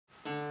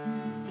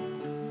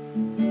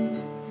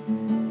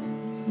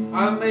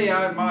Oh me,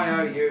 oh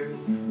my, oh you,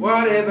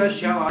 whatever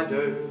shall I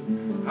do?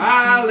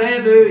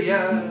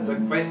 Hallelujah, the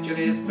question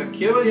is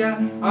peculiar.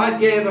 I'd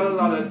give a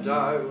lot of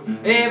dough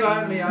if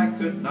only I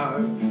could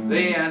know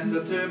the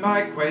answer to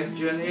my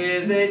question.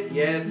 Is it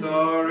yes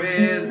or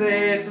is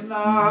it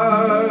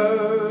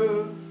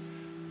no?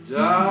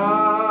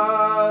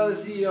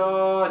 Does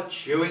your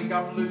chewing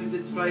gum lose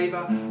its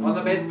flavour on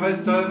the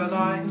bedpost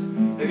overnight?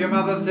 If your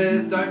mother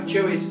says don't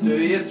chew it,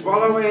 do you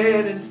swallow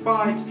it in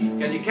spite?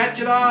 Can you catch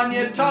it on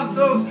your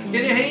tonsils? Can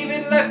you heave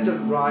it left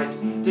and right?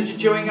 Does your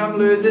chewing gum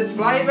lose its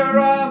flavour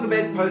on the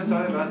bedpost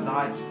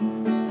overnight?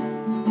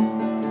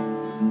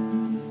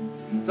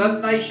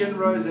 The nation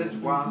rose as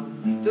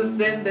one to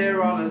send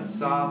their honoured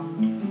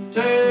son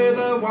to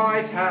the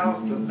White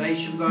House, the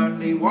nation's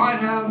only White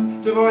House,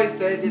 to voice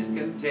their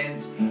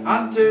discontent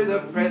unto the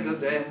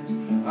President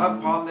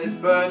upon this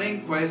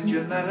burning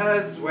question that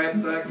has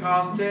swept the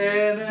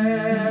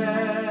continent.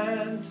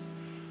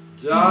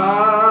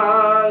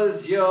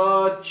 Does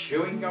your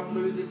chewing gum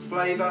lose its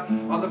flavour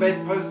on the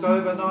bedpost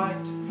overnight?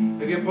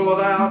 If you pull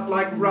it out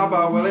like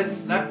rubber, will it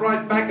snap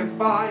right back and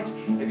bite?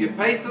 If you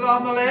paste it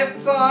on the left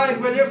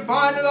side, will you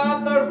find it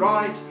on the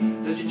right?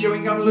 Does your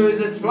chewing gum lose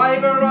its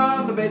flavour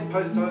on the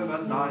bedpost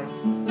overnight?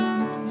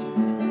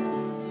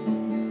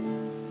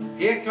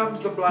 Here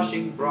comes the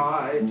blushing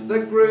bride, the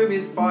groom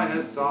is by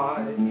her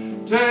side.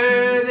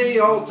 To the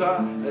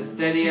altar, as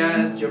steady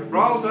as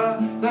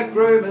Gibraltar, the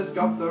groom has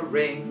got the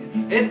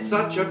ring. It's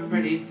such a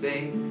pretty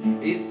thing.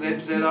 He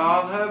slips it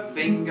on her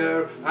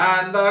finger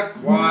and the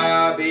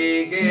choir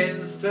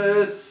begins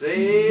to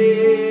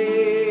sing.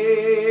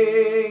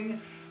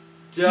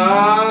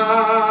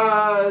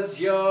 Does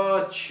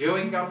your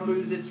chewing gum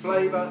lose its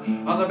flavour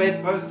on the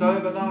bedpost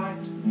overnight?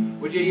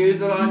 Would you use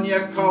it on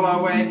your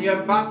collar when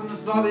your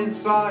button's not in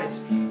sight?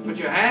 Put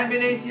your hand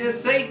beneath your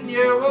seat and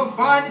you will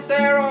find it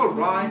there all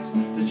right.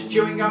 Does your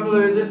chewing gum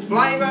lose its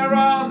flavour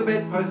on the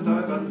bedpost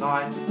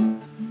overnight?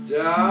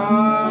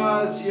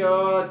 Does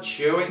your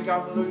chewing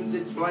gum lose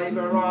its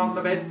flavour on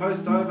the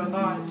bedpost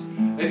overnight?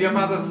 If your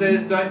mother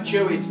says don't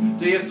chew it,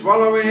 do you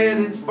swallow it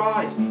in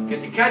spite?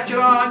 Can you catch it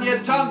on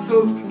your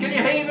tonsils? Can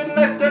you heave it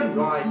left and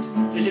right?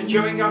 Does your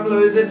chewing gum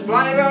lose its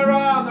flavour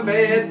on the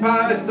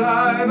bedpost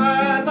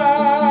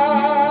overnight?